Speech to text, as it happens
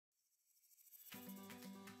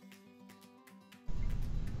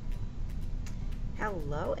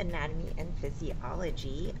Hello, anatomy and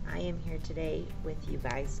physiology. I am here today with you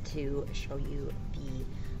guys to show you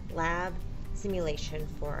the lab simulation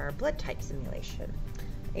for our blood type simulation.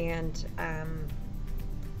 And I'm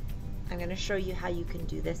going to show you how you can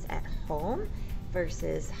do this at home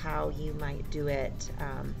versus how you might do it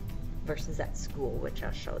versus at school, which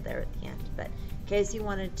I'll show there at the end. But in case you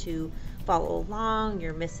wanted to follow along,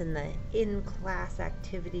 you're missing the in-class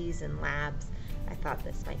activities and labs, I thought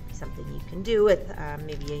this might be something you can do with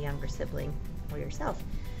maybe a younger sibling or yourself.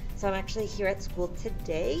 So I'm actually here at school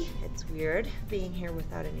today. It's weird being here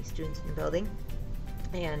without any students in the building.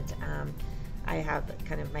 And I have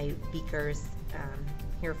kind of my beakers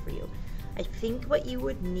here for you. I think what you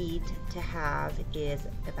would need to have is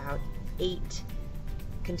about 8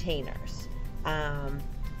 containers.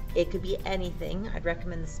 It could be anything. I'd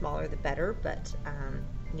recommend the smaller the better, but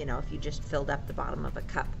you know, if you just filled up the bottom of a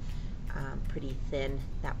cup pretty thin,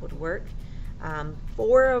 that would work.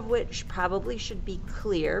 4 of which probably should be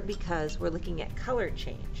clear because we're looking at color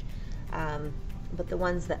change. But the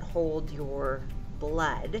ones that hold your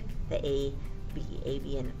blood, the A, B,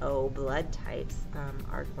 AB, and O blood types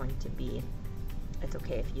are going to be, it's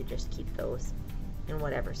okay if you just keep those in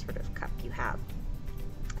whatever sort of cup you have.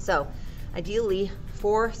 So ideally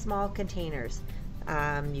 4 small containers.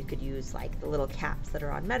 You could use like the little caps that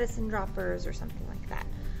are on medicine droppers or something like that.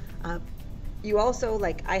 You also,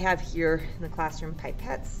 like I have here in the classroom,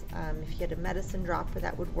 pipettes. If you had a medicine dropper,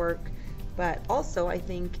 that would work. But also, I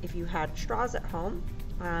think if you had straws at home,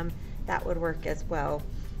 that would work as well.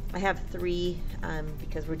 I have 3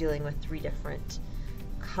 because we're dealing with 3 different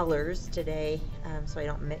colors today, so I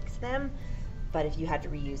don't mix them. But if you had to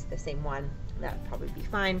reuse the same one, that would probably be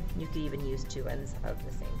fine. You could even use 2 ends of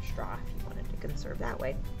the same straw if you wanted to conserve that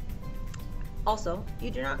way. Also,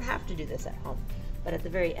 you do not have to do this at home. But at the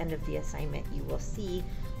very end of the assignment, you will see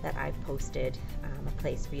that I've posted a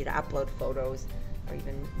place for you to upload photos or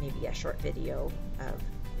even maybe a short video of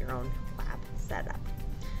your own lab setup.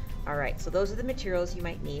 All right, so those are the materials you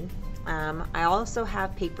might need. I also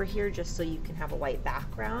have paper here just so you can have a white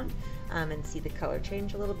background and see the color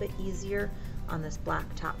change a little bit easier on this black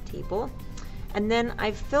top table. And then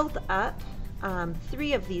I've filled up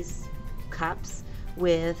 3 of these cups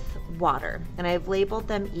with water, and I've labeled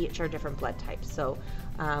them each are different blood types. So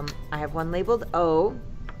I have one labeled O.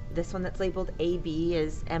 This one that's labeled AB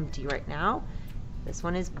is empty right now. This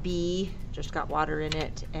one is B, just got water in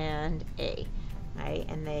it, and A. Right?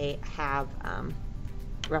 And they have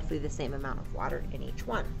roughly the same amount of water in each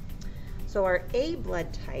one. So our A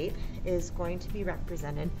blood type is going to be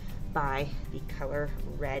represented by the color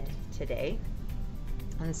red today.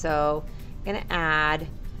 And so I'm going to add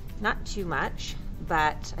not too much,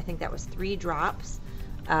 but I think that was 3 drops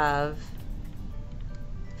of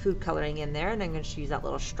food coloring in there, and I'm going to use that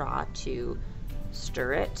little straw to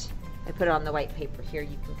stir it. I put it on the white paper here.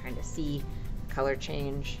 You can kind of see the color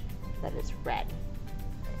change that is red.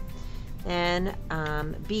 Then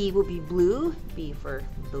B will be blue, B for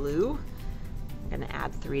blue. I'm going to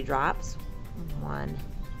add 3 drops, 1,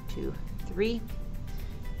 2, 3,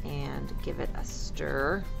 and give it a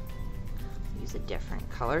stir. Use a different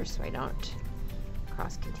color so I don't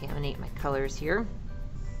cross-contaminate my colors here.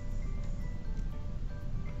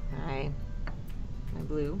 My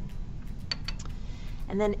blue.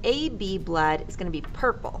 And then AB blood is going to be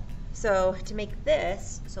purple. So to make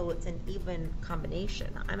this so it's an even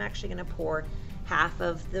combination, I'm actually going to pour half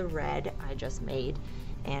of the red I just made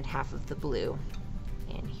and half of the blue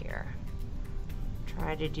in here.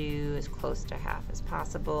 Try to do as close to half as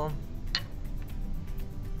possible.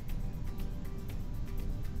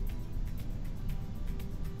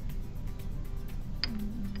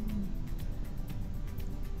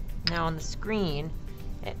 Now on the screen,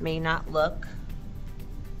 it may not look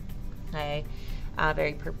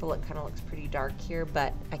very purple. It kind of looks pretty dark here,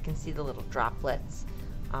 but I can see the little droplets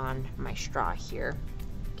on my straw here,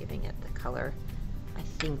 giving it the color I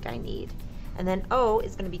think I need. And then O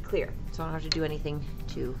is going to be clear, so I don't have to do anything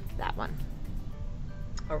to that one.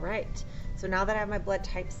 All right, so now that I have my blood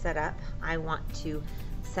type set up, I want to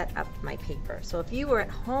set up my paper. So if you were at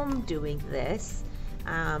home doing this,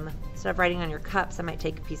 instead of writing on your cups, I might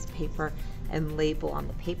take a piece of paper and label on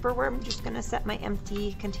the paper where I'm just going to set my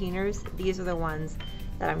empty containers. These are the ones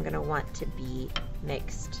that I'm going to want to be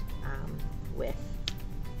mixed with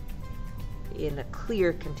in a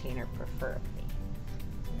clear container, preferably.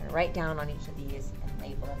 I'm going to write down on each of these and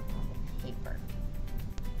label them on the paper.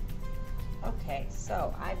 Okay,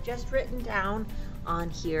 so I've just written down on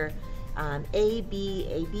here A, B,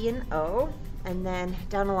 and O. And then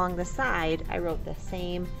down along the side, I wrote the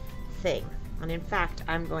same thing. And in fact,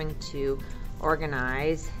 I'm going to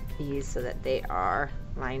organize these so that they are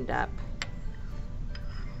lined up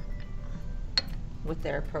with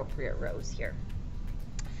their appropriate rows here.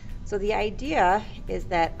 So the idea is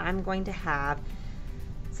that I'm going to have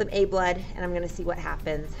some A blood, and I'm going to see what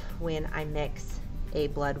happens when I mix A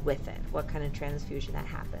blood with it, what kind of transfusion that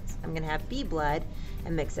happens. I'm going to have B blood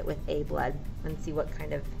and mix it with A blood and see what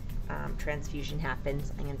kind of transfusion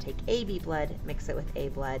happens. I'm going to take AB blood, mix it with A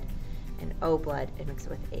blood, and O blood and mix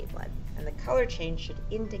it with A blood. And the color change should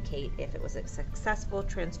indicate if it was a successful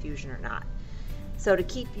transfusion or not. So to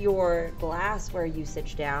keep your glassware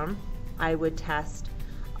usage down, I would test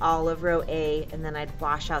all of row A, and then I'd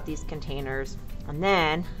wash out these containers, and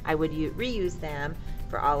then I would reuse them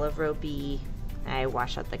for all of row B. I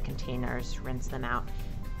wash out the containers, rinse them out,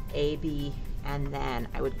 A, B, and then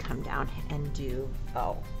I would come down and do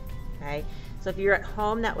O. Okay, so if you're at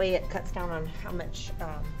home, that way it cuts down on how much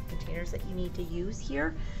containers that you need to use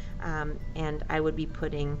here, and I would be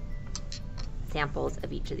putting samples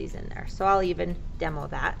of each of these in there. So I'll even demo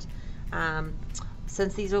that.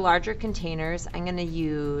 Since these are larger containers, I'm going to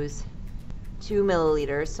use 2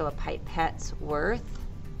 milliliters, so a pipette's worth,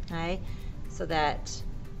 okay, so that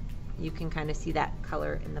you can kind of see that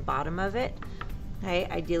color in the bottom of it. Okay,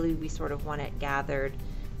 ideally we sort of want it gathered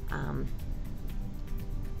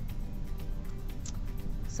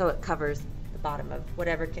so it covers the bottom of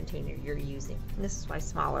whatever container you're using. And this is why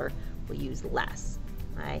smaller will use less.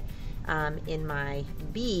 Okay. In my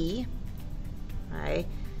B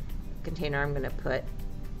container, I'm going to put,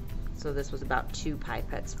 so this was about 2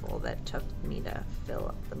 pipettes full that took me to fill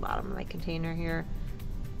up the bottom of my container here.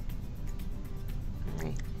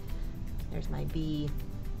 Okay. There's my B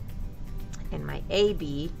and my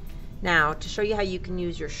AB. Now, to show you how you can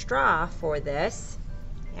use your straw for this,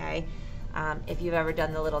 okay, if you've ever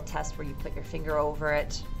done the little test where you put your finger over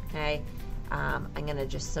it, okay, I'm going to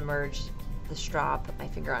just submerge the straw, put my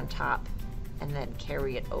finger on top, and then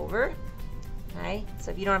carry it over. Okay,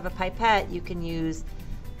 so if you don't have a pipette, you can use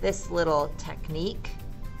this little technique,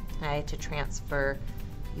 okay, to transfer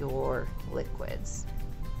your liquids.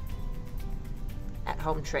 At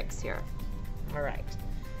home tricks here. All right,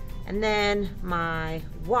 and then my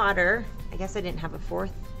water, I guess I didn't have a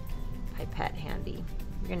 4th pipette handy.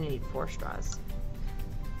 You're gonna need 4 straws.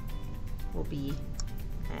 Will be,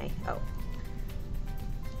 okay, oh.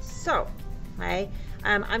 So, okay,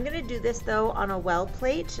 I'm gonna do this though on a well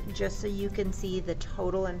plate just so you can see the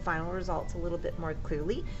total and final results a little bit more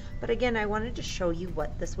clearly. But again, I wanted to show you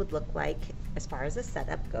what this would look like as far as the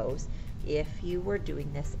setup goes if you were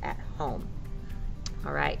doing this at home.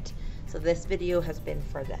 All right, so this video has been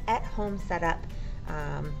for the at-home setup,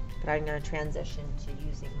 but I'm gonna transition to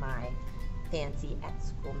using my fancy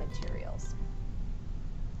at-school materials.